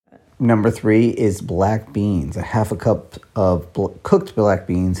Number 3 is black beans. A half a cup of cooked black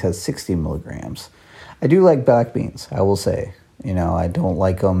beans has 60 milligrams. I do like black beans, I will say. I don't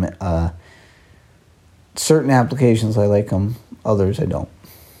like them. Certain applications I like them, others I don't.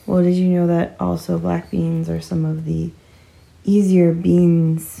 Well, did you know that also black beans are some of the easier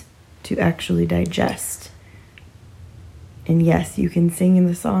beans to actually digest? And yes, you can sing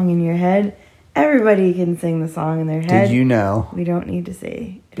the song in your head. Everybody can sing the song in their head. Did you know? We don't need to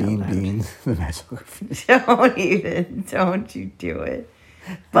say it out loud. Beans, the magical. Don't you do it.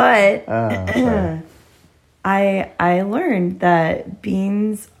 But I learned that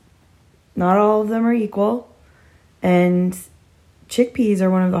beans, not all of them are equal, and chickpeas are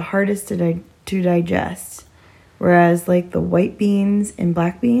one of the hardest to digest, whereas like the white beans and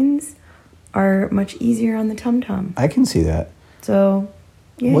black beans are much easier on the tum-tum. I can see that. So,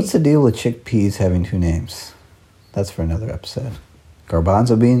 yeah. What's the deal with chickpeas having 2 names? That's for another episode.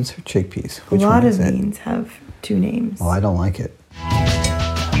 Garbanzo beans or chickpeas? Which a lot of beans have 2 names. Well, I don't like it.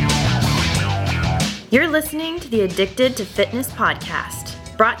 You're listening to the Addicted to Fitness podcast,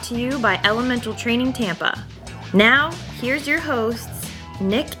 brought to you by Elemental Training Tampa. Now, here's your hosts,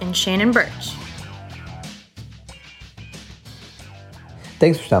 Nick and Shannon Birch.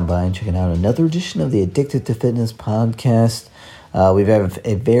 Thanks for stopping by and checking out another edition of the Addicted to Fitness podcast. We've had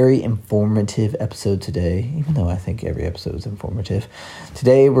a very informative episode today, even though I think every episode is informative.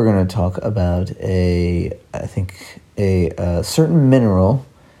 Today we're going to talk about a certain mineral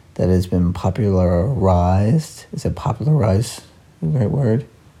that has been popularized. Is it popularized the right word?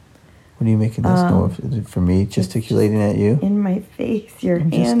 What are you making this noise for me? Gesticulating at you? In my face. Your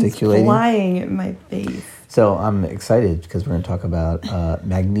hands flying at my face. So I'm excited because we're going to talk about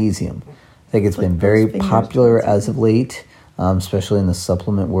magnesium. I think it's been very popular as of late, especially in the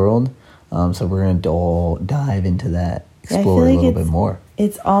supplement world. So we're going to dive into that, explore a little bit more.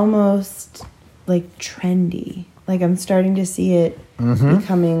 It's almost like trendy. Like I'm starting to see it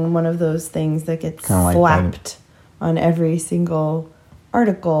becoming one of those things that gets slapped on every single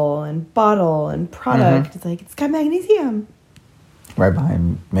article and bottle and product. It's like, it's got magnesium. Right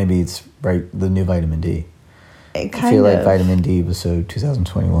behind, maybe it's the new vitamin D. I feel like vitamin D was so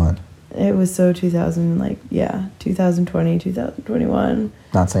 2021. It was so 2020, 2021.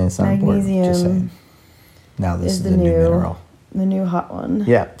 Not saying it's not magnesium important, just saying. Now this is the new mineral. The new hot one.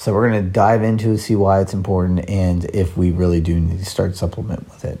 Yeah, so we're going to dive into see why it's important and if we really do need to start supplement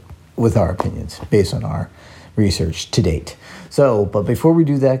with it, with our opinions, based on our research to date. So, but before we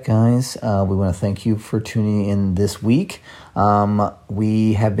do that, guys, we want to thank you for tuning in this week.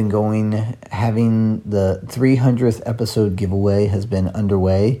 We have been having the 300th episode giveaway has been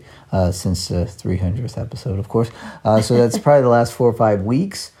underway since the 300th episode, of course. So that's probably the last 4 or 5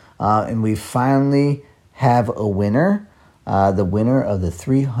 weeks. And we finally have a winner. The winner of the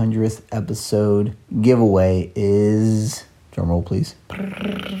 300th episode giveaway is, drumroll please,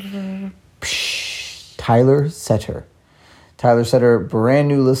 Tyler Setter. Tyler Setter, brand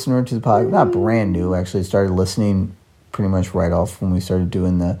new listener to the podcast. Not brand new, actually started listening pretty much right off when we started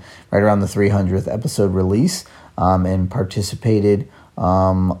doing right around the 300th episode release, and participated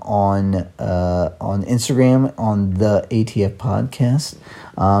on Instagram on the ATF podcast.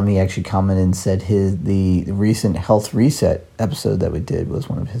 He actually commented and said the recent Health Reset episode that we did was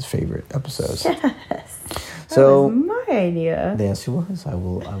one of his favorite episodes. Yes. So that was my idea. Yes, it was. I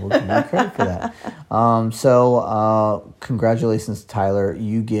will give you credit for that. So congratulations, Tyler.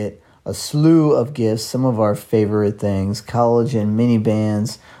 You get a slew of gifts, some of our favorite things, collagen mini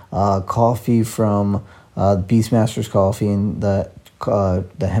bands, coffee from Beastmasters Coffee and the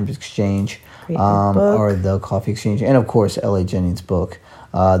Hemp Exchange, or the Coffee Exchange, and of course LA Jennings' book,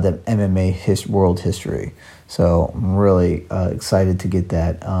 the MMA World History. So I'm really excited to get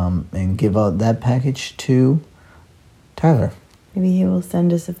that and give out that package to Tyler. Maybe he will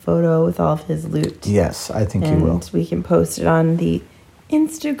send us a photo with all of his loot. Yes, I think he will. And we can post it on the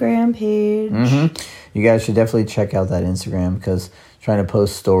Instagram page. You guys should definitely check out that Instagram because trying to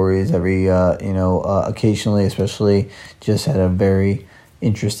post stories every, occasionally, especially just had a very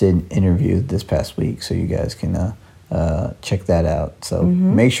interesting interview this past week, so you guys can check that out. So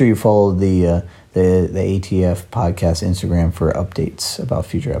make sure you follow the ATF podcast Instagram for updates about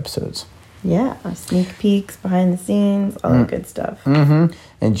future episodes. Yeah, sneak peeks, behind the scenes, all that good stuff. And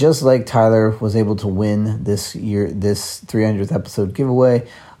just like Tyler was able to win this 300th episode giveaway,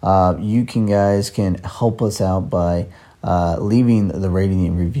 you guys can help us out by leaving the rating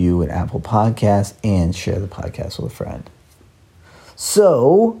and review at Apple Podcasts and share the podcast with a friend.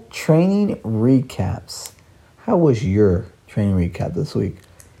 So, training recaps. How was your training recap this week?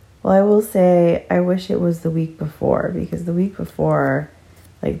 Well, I will say I wish it was the week before, because the week before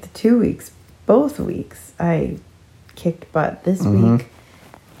like the 2 weeks, both weeks, I kicked butt. This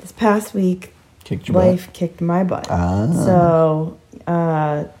past week, life kicked my butt. So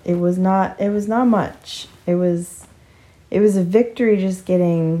it was not much. It was a victory just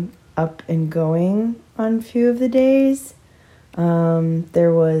getting up and going on a few of the days.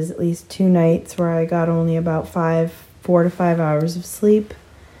 There was at least 2 nights where I got only about 4 to 5 hours of sleep.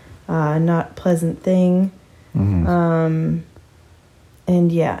 Not a pleasant thing. And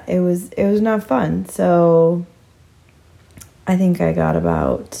yeah, it was not fun. So I think I got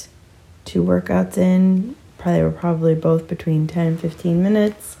about 2 workouts in. They were probably both between 10 and 15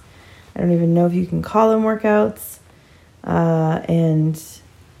 minutes. I don't even know if you can call them workouts. And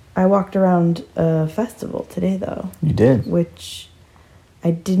I walked around a festival today, though. You did? Which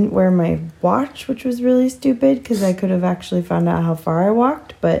I didn't wear my watch, which was really stupid because I could have actually found out how far I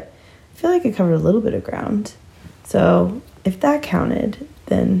walked. But I feel like I covered a little bit of ground. So if that counted,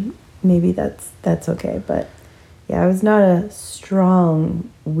 then maybe that's okay. But yeah, it was not a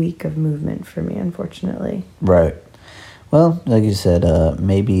strong week of movement for me, unfortunately. Right. Well, like you said,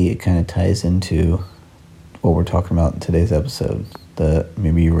 maybe it kind of ties into what we're talking about in today's episode.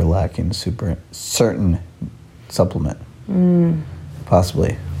 Maybe you were lacking certain supplement.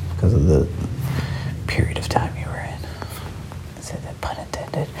 Possibly because of the period of time you were in. I said that pun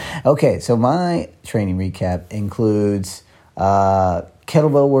intended. Okay, so my training recap includes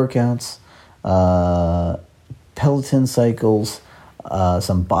kettlebell workouts, Peloton cycles,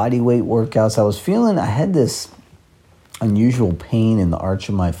 some body weight workouts. I had this unusual pain in the arch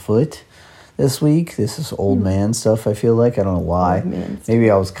of my foot this week. This is old man stuff, I feel like. I don't know why. Maybe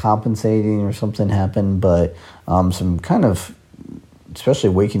I was compensating or something happened, but some kind of, especially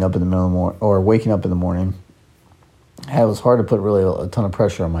waking up in the middle of the morning, or waking up in the morning, it was hard to put really a ton of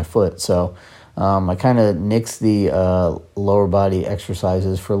pressure on my foot. So I kind of nixed the lower body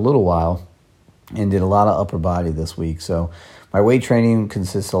exercises for a little while and did a lot of upper body this week. So my weight training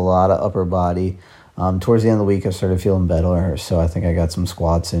consists of a lot of upper body. Towards the end of the week, I started feeling better, so I think I got some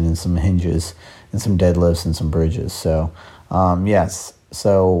squats in and some hinges and some deadlifts and some bridges. So, yes.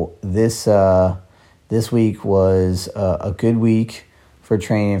 So this week was a good week for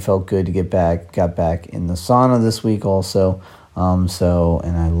training. It felt good to get back. Got back in the sauna this week also. I'm just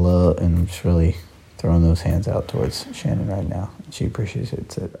really throwing those hands out towards Shannon right now. She appreciates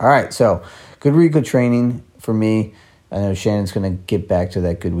it. All right, so good week of training for me. I know Shannon's going to get back to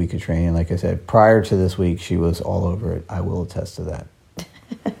that good week of training. Like I said, prior to this week, she was all over it. I will attest to that.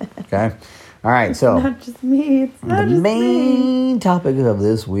 Okay? All right, so not just me. The main topic of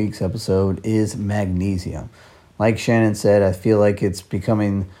this week's episode is magnesium. Like Shannon said, I feel like it's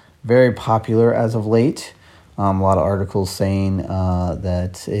becoming very popular as of late. A lot of articles saying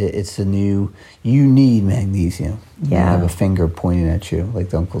that it's the new, you need magnesium. Yeah. You have a finger pointing at you, like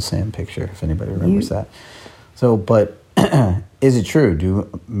the Uncle Sam picture, if anybody remembers that. So, but is it true?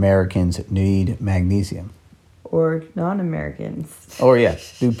 Do Americans need magnesium? Or non-Americans? Or, yeah,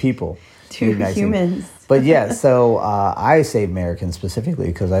 do people? Do humans? But, yeah, so I say Americans specifically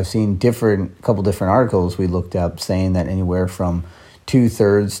because I've seen couple different articles we looked up saying that anywhere from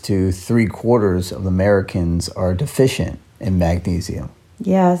 2/3 to 3/4 of Americans are deficient in magnesium.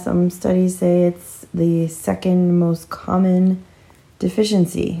 Yeah, some studies say it's the second most common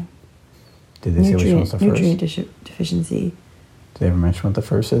deficiency. Did they say which one's the first? Nutrient deficiency. Did they ever mention what the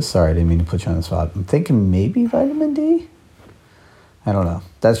first is? Sorry, I didn't mean to put you on the spot. I'm thinking maybe vitamin D? I don't know.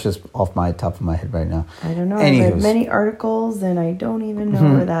 That's just off my top of my head right now. I don't know. I've read many articles, and I don't even know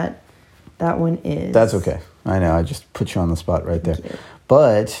where that one is. That's okay. I know. I just put you on the spot right there.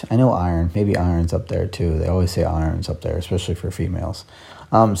 But I know iron. Maybe iron's up there, too. They always say iron's up there, especially for females.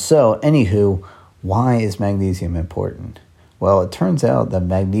 So, anywho, why is magnesium important? Well, it turns out that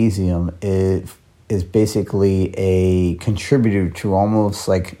magnesium is basically a contributor to almost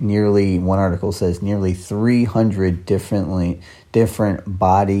like nearly, one article says, nearly 300 different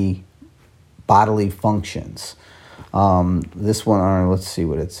bodily functions. This one, let's see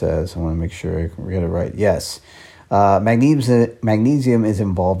what it says. I want to make sure I get it right. Yes. Magnesium is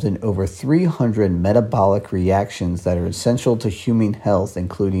involved in over 300 metabolic reactions that are essential to human health,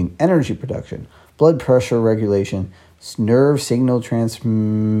 including energy production, blood pressure regulation, nerve signal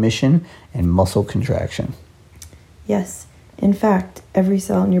transmission, and muscle contraction. Yes. In fact, every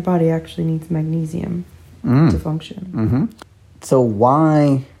cell in your body actually needs magnesium to function. Mm-hmm. So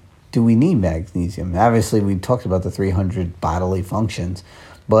why do we need magnesium? Obviously, we talked about the 300 bodily functions,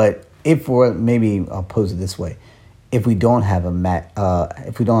 but maybe I'll pose it this way: if we don't have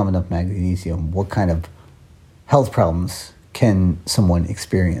enough magnesium, what kind of health problems can someone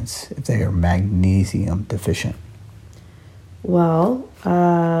experience if they are magnesium deficient? Well,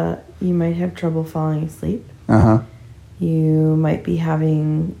 you might have trouble falling asleep. Uh-huh. You might be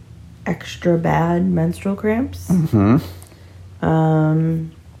having extra bad menstrual cramps. Mm-hmm.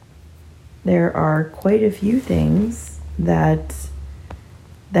 There are quite a few things that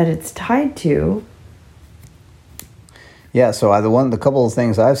it's tied to. Yeah, so the couple of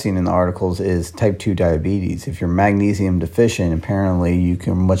things I've seen in the articles is type 2 diabetes. If you're magnesium deficient, apparently you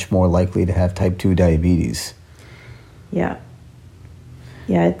can much more likely to have type 2 diabetes. Yeah.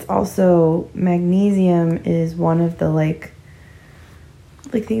 Yeah, it's also magnesium is one of the like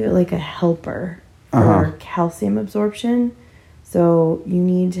think of it like a helper for calcium absorption. So you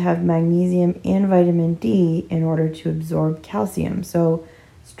need to have magnesium and vitamin D in order to absorb calcium. So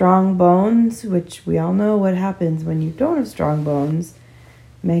strong bones, which we all know what happens when you don't have strong bones,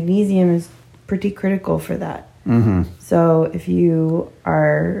 magnesium is pretty critical for that. Mm-hmm. So if you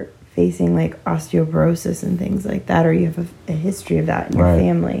are facing like osteoporosis and things like that, or you have a history of that in your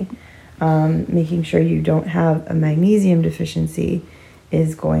family, making sure you don't have a magnesium deficiency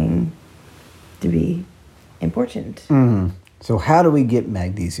is going to be important. Mm-hmm. So how do we get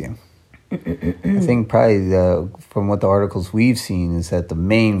magnesium? I think probably from what the articles we've seen is that the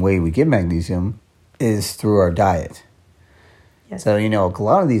main way we get magnesium is through our diet. Yes. So, a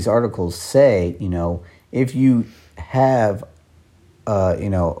lot of these articles say, if you have,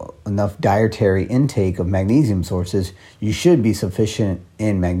 enough dietary intake of magnesium sources, you should be sufficient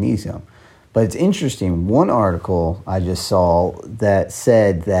in magnesium. But it's interesting. One article I just saw that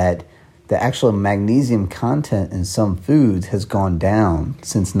said that the actual magnesium content in some foods has gone down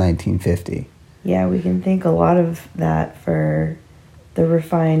since 1950. Yeah, we can thank a lot of that for the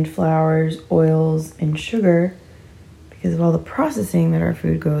refined flours, oils, and sugar because of all the processing that our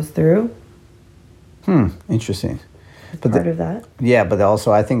food goes through. Interesting. But part of that. Yeah, but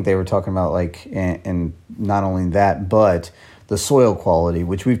also I think they were talking about and not only that, but the soil quality,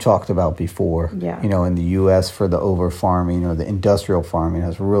 which we've talked about before. Yeah. In the U.S. for the over farming or the industrial farming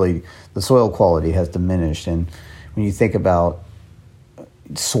the soil quality has diminished. And when you think about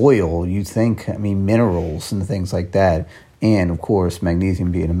soil, you think, minerals and things like that. And of course,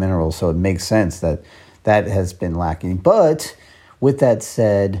 magnesium being a mineral. So it makes sense that has been lacking. But with that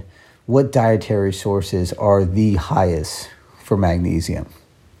said, what dietary sources are the highest for magnesium?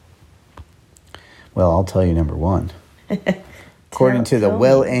 Well, I'll tell you number one. According to the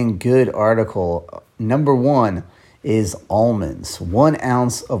Well and Good article, number one is almonds. 1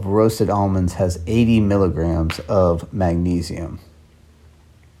 ounce of roasted almonds has 80 milligrams of magnesium.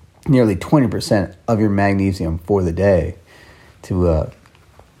 Nearly 20% of your magnesium for the day. To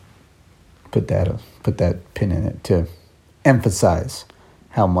put that pin in it to emphasize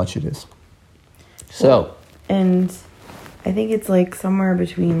how much it is. So, and I think it's like somewhere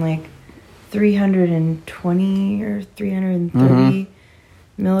between like 320 or 330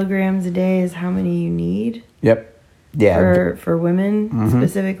 milligrams a day is how many you need. Yep. Yeah. For women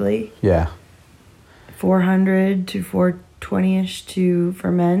specifically. Yeah. 400 to 420-ish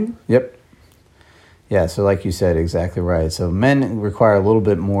for men. Yep. Yeah, so like you said, exactly right. So men require a little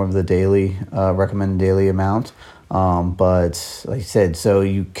bit more of the daily, recommended daily amount. But like you said, so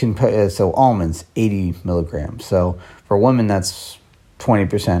you can so almonds, 80 milligrams. So for women, that's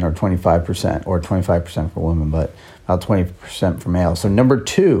 20% or 25%, or 25% for women, but about 20% for males. So number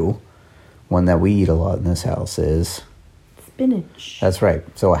two, one that we eat a lot in this house is spinach. That's right.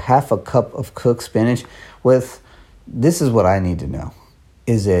 So a half a cup of cooked spinach with, this is what I need to know.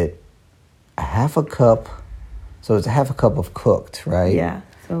 Is it a half a cup? So it's a half a cup of cooked, right? Yeah.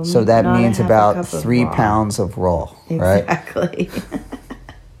 So that means about 3 pounds of raw, right? Exactly.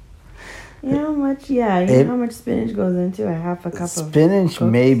 You know how much? Yeah, you know how much spinach goes into a half a cup of spinach?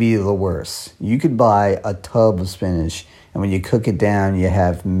 May be the worst. You could buy a tub of spinach, and when you cook it down, you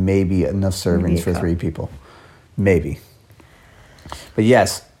have maybe enough servings for 3 people, maybe. But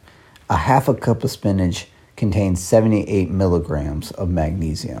yes, a half a cup of spinach contains 78 milligrams of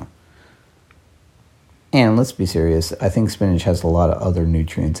magnesium. And let's be serious, I think spinach has a lot of other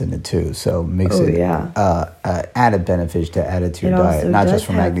nutrients in it too, so it makes added benefit to add it to your diet, not just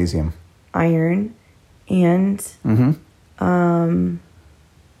for magnesium. Iron and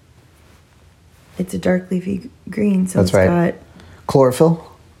it's a dark leafy green, so that's got chlorophyll.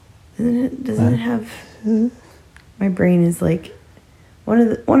 Doesn't it have? My brain is like one of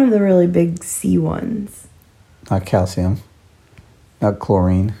the really big C ones. Not calcium, not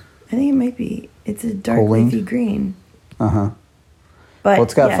chlorine. I think it might be. It's a dark leafy green. But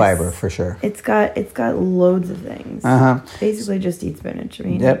it's got fiber for sure. It's got loads of things. Basically, just eat spinach. I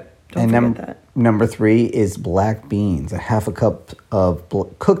mean, yep. Don't forget that. Number 3 is black beans. A half a cup of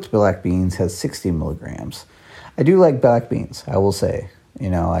cooked black beans has 60 milligrams. I do like black beans, I will say.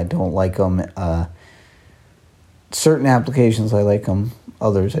 I don't like them. Certain applications I like them,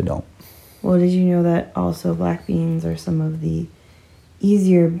 others I don't. Well, did you know that also black beans are some of the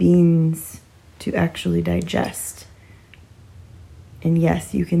easier beans to actually digest? And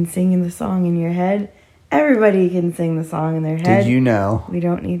yes, you can sing the song in your head. Everybody can sing the song in their head. Did you know? We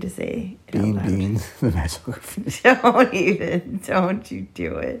don't need to say it out loud. Beans, the magical graffiti. Don't even. Don't you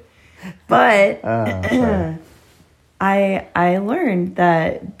do it. But I learned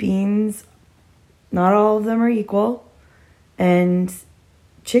that beans, not all of them are equal, and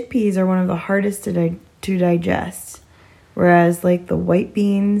chickpeas are one of the hardest to digest, whereas like the white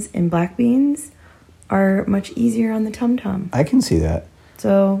beans and black beans are much easier on the tum-tum. I can see that.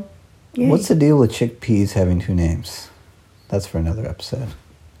 So, yeah. What's the deal with chickpeas having two names? That's for another episode.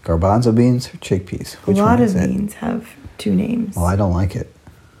 Garbanzo beans or chickpeas? A lot of beans have two names. Well, I don't like it.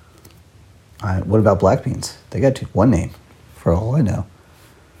 What about black beans? They got one name, for all I know.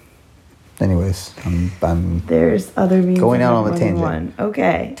 Anyways, I'm There's other beans going out on a more than tangent. one.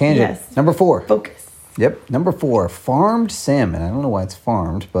 Okay. Tangent. Yes. Number 4. Focus. Yep. Number 4, farmed salmon. I don't know why it's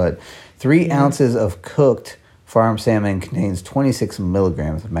farmed, but 3 ounces of cooked farmed salmon contains 26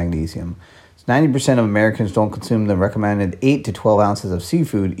 milligrams of magnesium. 90% of Americans don't consume the recommended 8 to 12 ounces of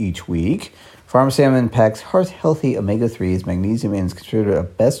seafood each week. Farmed salmon packs healthy omega-3s, magnesium, and is considered a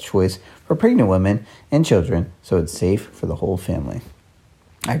best choice for pregnant women and children, so it's safe for the whole family.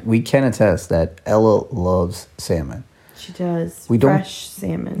 We can attest that Ella loves salmon. She does. We don't- Fresh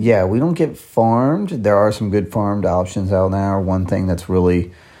salmon. Yeah, we don't get farmed. There are some good farmed options out there. One thing that's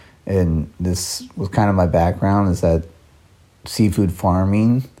really, and this was kind of my background, is that seafood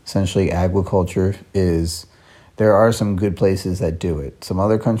farming, essentially agriculture, there are some good places that do it. Some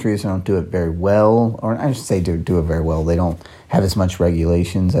other countries don't do it very well, or I should say do it very well. They don't have as much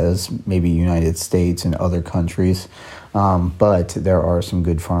regulations as maybe United States and other countries, but there are some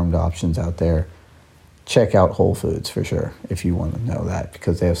good farmed options out there. Check out Whole Foods for sure if you want to know that,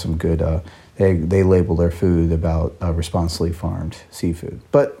 because they have some good, they label their food about responsibly farmed seafood.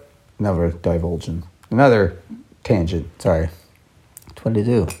 But never divulging. Another tangent, sorry. That's what I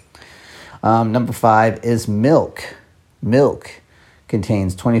do. Number 5 is milk. Milk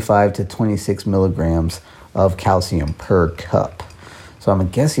contains 25 to 26 milligrams of calcium per cup. So I'm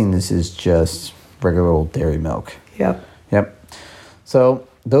guessing this is just regular old dairy milk. Yep. So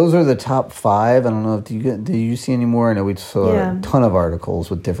those are the top 5. I don't know, did you see any more? I know we saw a ton of articles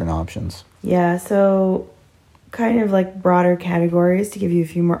with different options. Yeah, so kind of like broader categories to give you a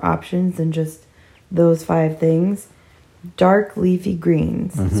few more options than just those 5 things. Dark leafy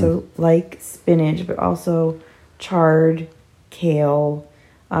greens, so like spinach, but also chard, kale,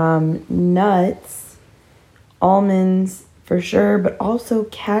 nuts, almonds for sure, but also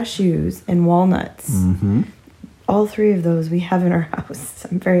cashews and walnuts. Mm-hmm. All 3 of those we have in our house,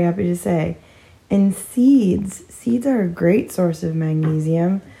 I'm very happy to say. And seeds. Seeds are a great source of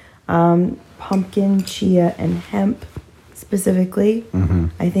magnesium. Pumpkin, chia, and hemp specifically. Mm-hmm.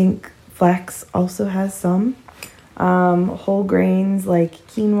 I think flax also has some. Whole grains like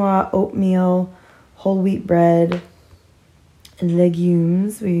quinoa, oatmeal, whole wheat bread,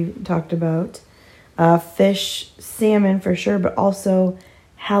 legumes we talked about. Fish, salmon for sure, but also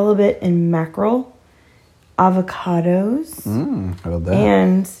halibut and mackerel. Avocados. How about that?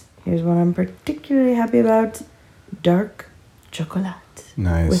 And here's what I'm particularly happy about. Dark chocolate.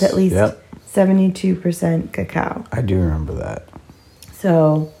 Nice. With at least 72% cacao. I do remember that.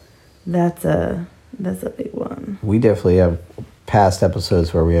 So that's a big one. We definitely have past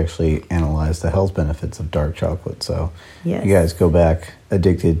episodes where we actually analyze the health benefits of dark chocolate. So Yes. you guys go back,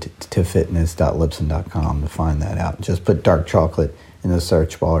 addictedtofitness.libsyn.com to find that out. Just put dark chocolate in the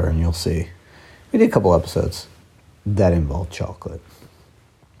search bar and you'll see. We did a couple episodes that involved chocolate.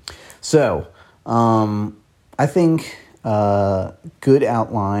 So I think good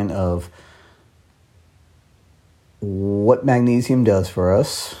outline of what magnesium does for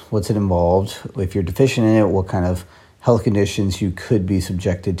us, what's it involved, if you're deficient in it, what kind of health conditions you could be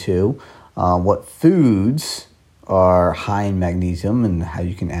subjected to, what foods are high in magnesium and how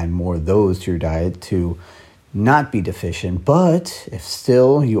you can add more of those to your diet to not be deficient. But if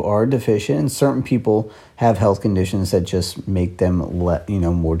still you are deficient, and certain people have health conditions that just make them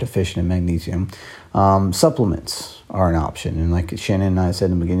more deficient in magnesium, supplements are an option. And like Shannon and I said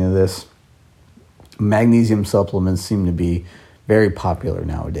in the beginning of this, magnesium supplements seem to be very popular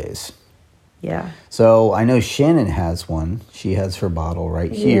nowadays. Yeah. So I know Shannon has one. She has her bottle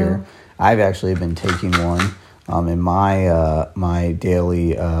right here. I've actually been taking one in my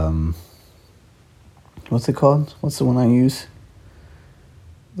daily. What's it called? What's the one I use?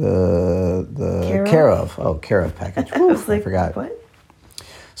 the Care of package. I was like, I forgot. What?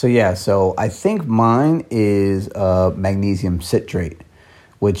 So yeah, so I think mine is magnesium citrate,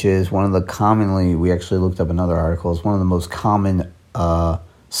 which is one of the commonly, we actually looked up another article, it's one of the most common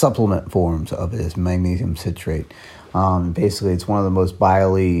supplement forms of it is magnesium citrate. Basically, it's one of the most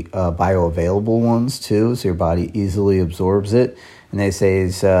bioavailable ones too, so your body easily absorbs it. And they say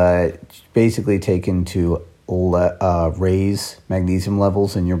it's basically taken to raise magnesium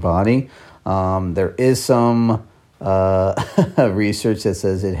levels in your body. There is some research that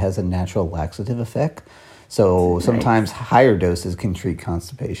says it has a natural laxative effect. So sometimes higher doses can treat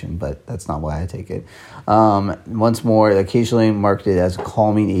constipation, but that's not why I take it. Once more, occasionally marketed as a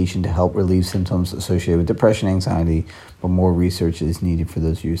calming agent to help relieve symptoms associated with depression, anxiety, but more research is needed for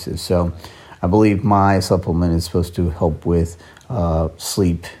those uses. So I believe my supplement is supposed to help with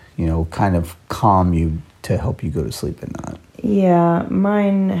sleep, kind of calm you to help you go to sleep at night. Yeah,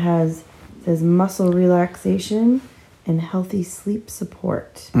 mine says muscle relaxation and healthy sleep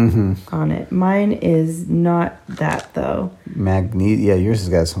support on it. Mine is not that though. Yeah, yours has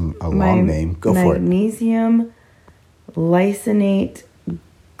got a long name. Go for it. Magnesium lysate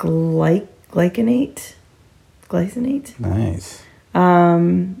glycinate. Nice.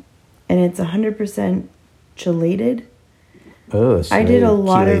 And it's 100% chelated. Oh, I did a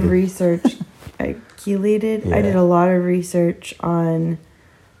lot of research. Chelated. Yeah. I did a lot of research on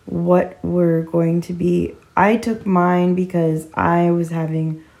what were going to be. I took mine because I was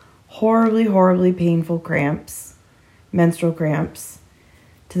having horribly, horribly painful cramps, menstrual cramps,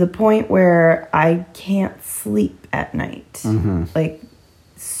 to the point where I can't sleep at night. Like,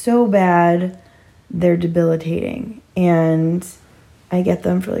 so bad, they're debilitating. And I get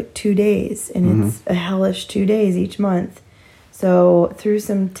them for like 2 days, and it's a hellish 2 days each month. So through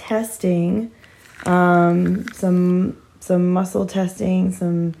some testing, some muscle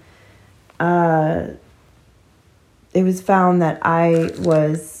testing, it was found that I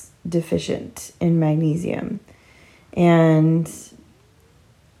was deficient in magnesium. And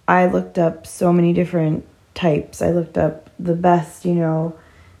I looked up so many different types. I looked up the best,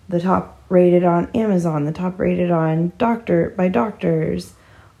 the top rated on Amazon, the top rated on by doctors,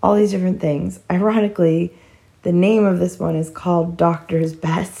 all these different things. Ironically, the name of this one is called Doctor's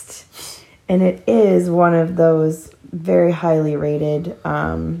Best. And it is one of those very highly rated.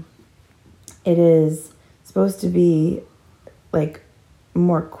 It is supposed to be like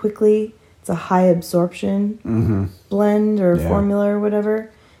more quickly. It's a high absorption blend or formula or whatever.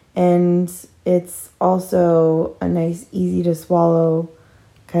 And it's also a nice, easy to swallow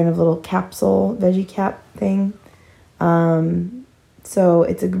kind of little capsule, veggie cap thing. So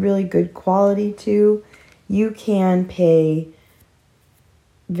it's a really good quality too. You can pay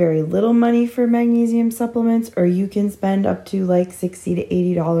very little money for magnesium supplements, or you can spend up to like $60 to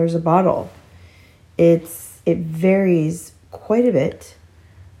 $80 a bottle. It varies quite a bit.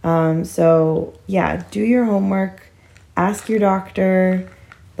 So yeah, do your homework, ask your doctor,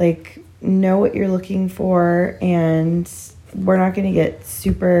 know what you're looking for, and we're not going to get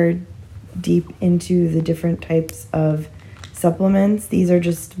super deep into the different types of supplements. These are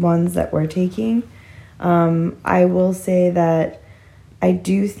just ones that we're taking. I will say that I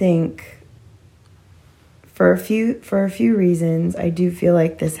do think for a few reasons, I do feel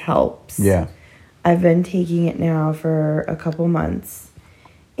like this helps. Yeah. I've been taking it now for a couple months,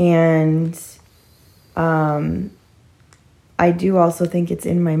 and I do also think it's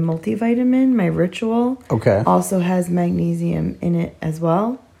in my multivitamin. My Ritual also has magnesium in it as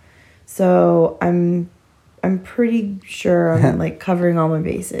well. So I'm pretty sure I'm covering all my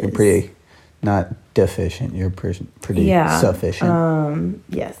bases. You're pretty not deficient. You're pretty sufficient.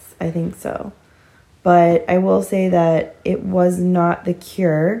 Yes, I think so. But I will say that it was not the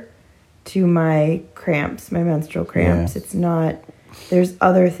cure to my cramps, my menstrual cramps. Yeah. It's not. There's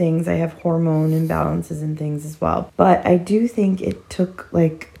other things. I have hormone imbalances and things as well. But I do think it took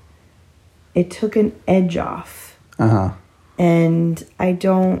an edge off. And I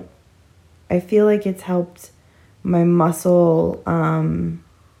feel like it's helped my muscle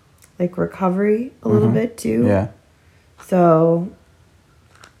recovery a little bit too. Yeah. So.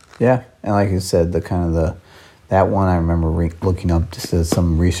 Yeah, and like you said, that one I remember looking up, just as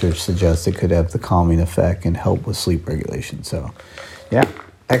some research suggests it could have the calming effect and help with sleep regulation. So, yeah,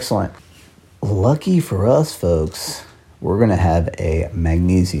 excellent. Lucky for us, folks, we're going to have a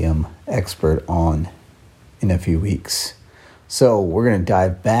magnesium expert on in a few weeks. So we're going to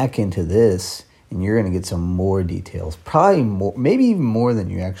dive back into this, and you're going to get some more details, probably more, maybe even more than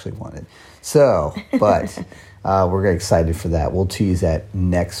you actually wanted. So, but we're excited for that. We'll tease that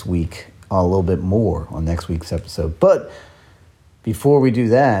next week a little bit more on next week's episode. But before we do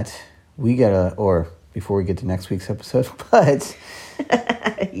that, before we get to next week's episode, but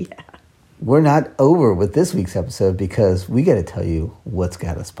Yeah. we're not over with this week's episode because we got to tell you what's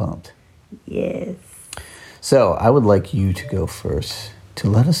got us pumped. Yes. So I would like you to go first to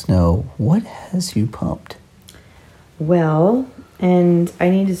let us know what has you pumped. Well, and I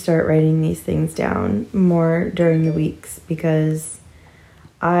need to start writing these things down more during the weeks because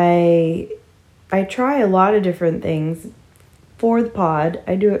I try a lot of different things for the pod.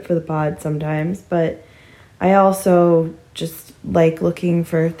 I do it for the pod sometimes, but I also just like looking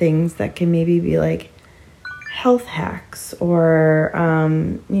for things that can maybe be like health hacks or,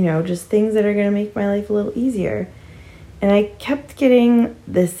 just things that are going to make my life a little easier. And I kept getting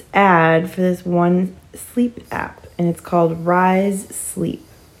this ad for this one sleep app, and it's called Rise Sleep.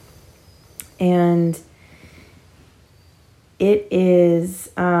 And it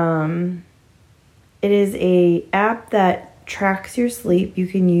is a app that tracks your sleep. You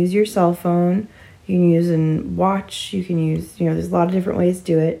can use your cell phone, you can use a watch, you can use, there's a lot of different ways to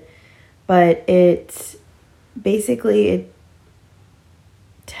do it. But it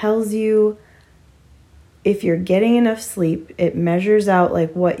tells you if you're getting enough sleep. It measures out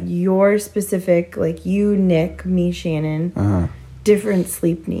like what your specific, like you, Nick, me, Shannon, different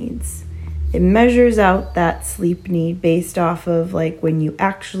sleep needs. It measures out that sleep need based off of like when you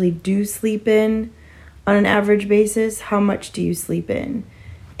actually do sleep in on an average basis, how much do you sleep in?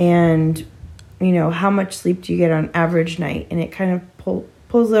 And, how much sleep do you get on average night? And it kind of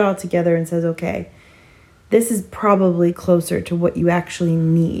pulls it all together and says, okay, this is probably closer to what you actually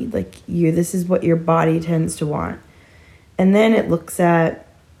need. Like this is what your body tends to want. And then it looks at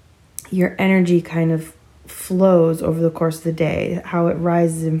your energy kind of flows over the course of the day, how it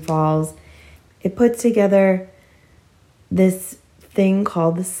rises and falls. It puts together this thing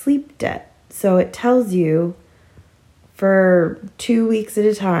called the sleep debt. So it tells you for 2 weeks at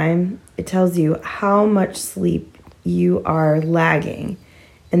a time, it tells you how much sleep you are lagging.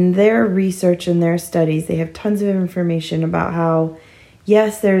 And their research and their studies, they have tons of information about how,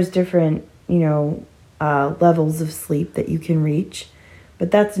 yes, there's different, levels of sleep that you can reach, but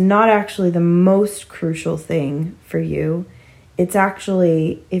that's not actually the most crucial thing for you. It's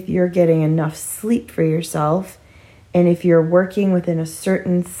actually if you're getting enough sleep for yourself and if you're working within a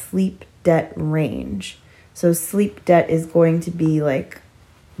certain sleep debt range. So sleep debt is going to be like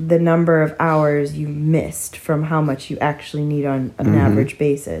the number of hours you missed from how much you actually need on an average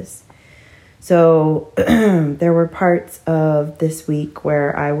basis. So there were parts of this week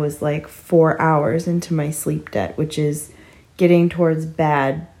where I was like 4 hours into my sleep debt, which is getting towards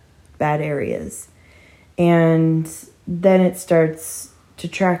bad areas. And then it starts to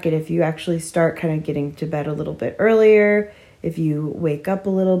track it if you actually start kind of getting to bed a little bit earlier, if you wake up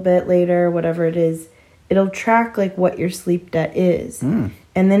a little bit later, whatever it is, it'll track like what your sleep debt is.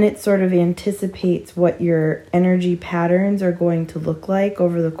 And then it sort of anticipates what your energy patterns are going to look like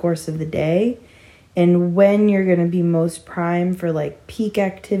over the course of the day and when you're going to be most prime for like peak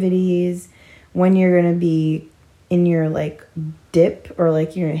activities, when you're going to be in your like dip or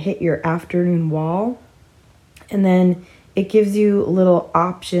like you're going to hit your afternoon wall. And then it gives you little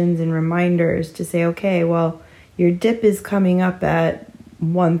options and reminders to say, okay, well, your dip is coming up at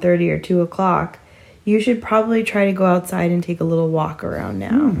 1:30 or 2 o'clock. You should probably try to go outside and take a little walk around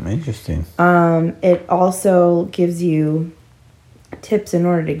now. Interesting. It also gives you tips in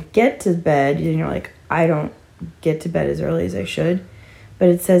order to get to bed. And you're like, I don't get to bed as early as I should. But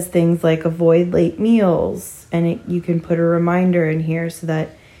it says things like avoid late meals. And you can put a reminder in here so that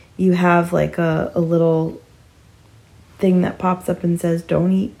you have like a little thing that pops up and says,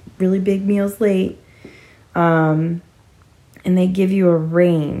 don't eat really big meals late. And they give you a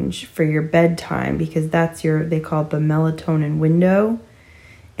range for your bedtime because that's they call it the melatonin window.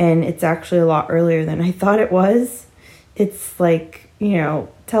 And it's actually a lot earlier than I thought it was. It's like,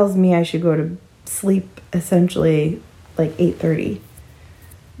 tells me I should go to sleep essentially like 8:30.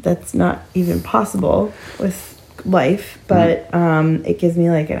 That's not even possible with life, but it gives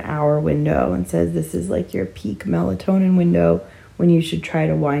me like an hour window and says this is like your peak melatonin window when you should try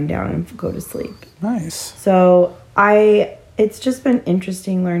to wind down and go to sleep. Nice. So it's just been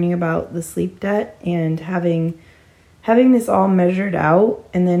interesting learning about the sleep debt and having this all measured out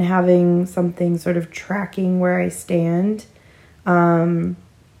and then having something sort of tracking where I stand.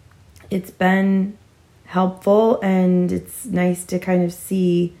 It's been helpful and it's nice to kind of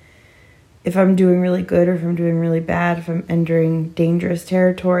see if I'm doing really good or if I'm doing really bad. If I'm entering dangerous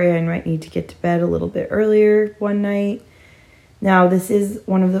territory, I might need to get to bed a little bit earlier one night. Now, this is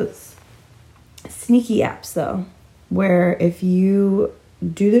one of those sneaky apps, though, where if you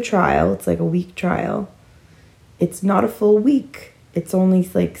do the trial, it's like a week trial, it's not a full week. It's only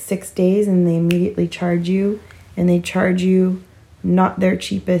like 6 days, and they immediately charge you, and they charge you not their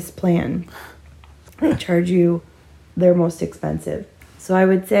cheapest plan. They charge you their most expensive. So I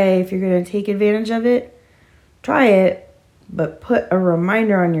would say if you're going to take advantage of it, try it, but put a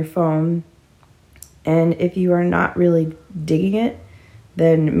reminder on your phone. And if you are not really digging it,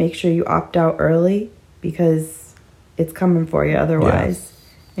 then make sure you opt out early, because it's coming for you otherwise.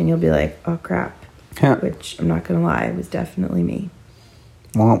 And you'll be like, oh crap. Yeah. Which, I'm not going to lie, was definitely me.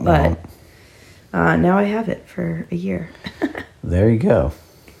 Womp, But womp. now I have it for a year. There you go.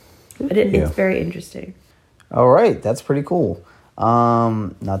 But Good for you. it's very interesting. All right, that's pretty cool.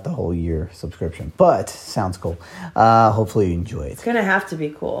 Not the whole year subscription, but sounds cool. Hopefully you enjoy it. It's going to have to be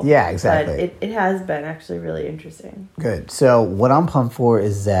cool. Yeah, exactly. But it has been actually really interesting. Good. So what I'm pumped for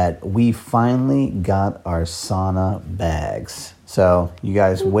is that we finally got our sauna bags. So you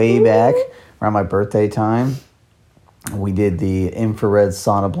guys, way back around my birthday time, we did the infrared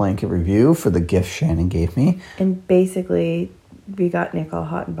sauna blanket review for the gift Shannon gave me. And basically, we got Nick all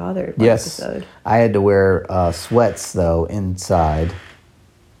hot and bothered one Yes. episode. I had to wear sweats, though, inside.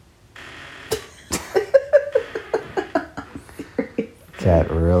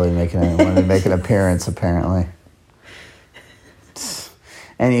 Cat really wanted to make an appearance, apparently.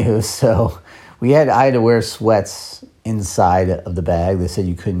 Anywho, so I had to wear sweats inside of the bag. They said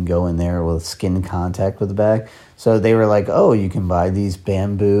you couldn't go in there with skin contact with the bag. So they were like, oh, you can buy these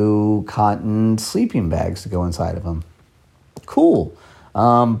bamboo cotton sleeping bags to go inside of them. Cool.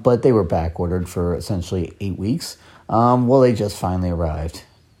 But they were back ordered for essentially 8 weeks. Well, they just finally arrived.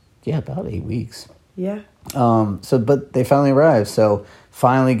 Yeah, about 8 weeks. Yeah. But they finally arrived. So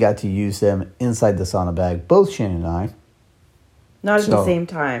finally got to use them inside the sauna bag. Both Shannon and I. Not at the same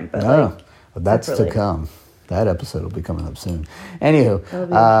time, but but that's separately. to come. That episode will be coming up soon. Anywho, That'll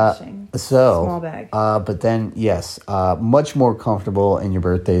be interesting. So Small bag. But then yes, much more comfortable in your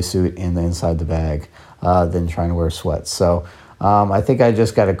birthday suit and inside the bag than trying to wear sweats. So I think I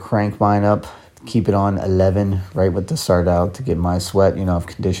just got to crank mine up, keep it on 11 right with the start out to get my sweat. You know, I've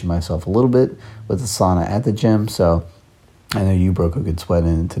conditioned myself a little bit with the sauna at the gym, so I know you broke a good sweat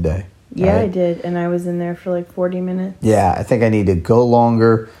in it today. Yeah, right? I did. And I was in there for like 40 minutes. Yeah, I think I need to go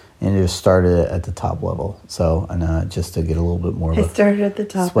longer and just start it at the top level. So, and just to get a little bit more of I a started at the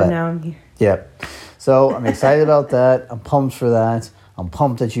top sweat. and now I'm here. Yep. So I'm excited about that. I'm pumped for that. I'm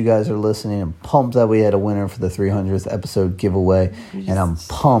pumped that you guys are listening. I'm pumped that we had a winner for the 300th episode giveaway. And I'm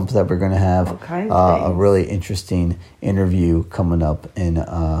pumped that we're going to have all kinds of a things. really interesting interview coming up in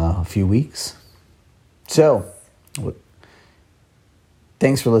a few weeks. So,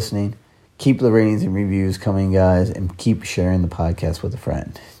 thanks for listening. Keep the ratings and reviews coming, guys, and keep sharing the podcast with a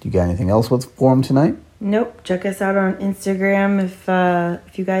friend. Do you got anything else for them tonight? Nope. Check us out on Instagram if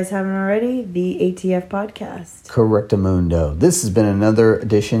you guys haven't already. The ATF Podcast. Correctamundo. This has been another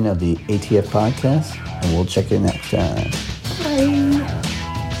edition of the ATF Podcast, and we'll check you next time. Bye.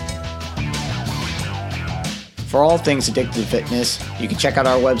 For all things Addicted to Fitness, you can check out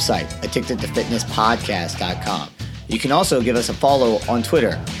our website, addictedtofitnesspodcast.com. You can also give us a follow on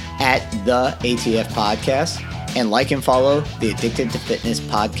Twitter at the ATF Podcast, and like and follow the Addicted to Fitness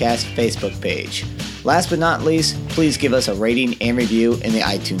Podcast Facebook page. Last but not least, please give us a rating and review in the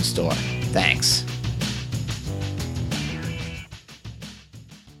iTunes store. Thanks.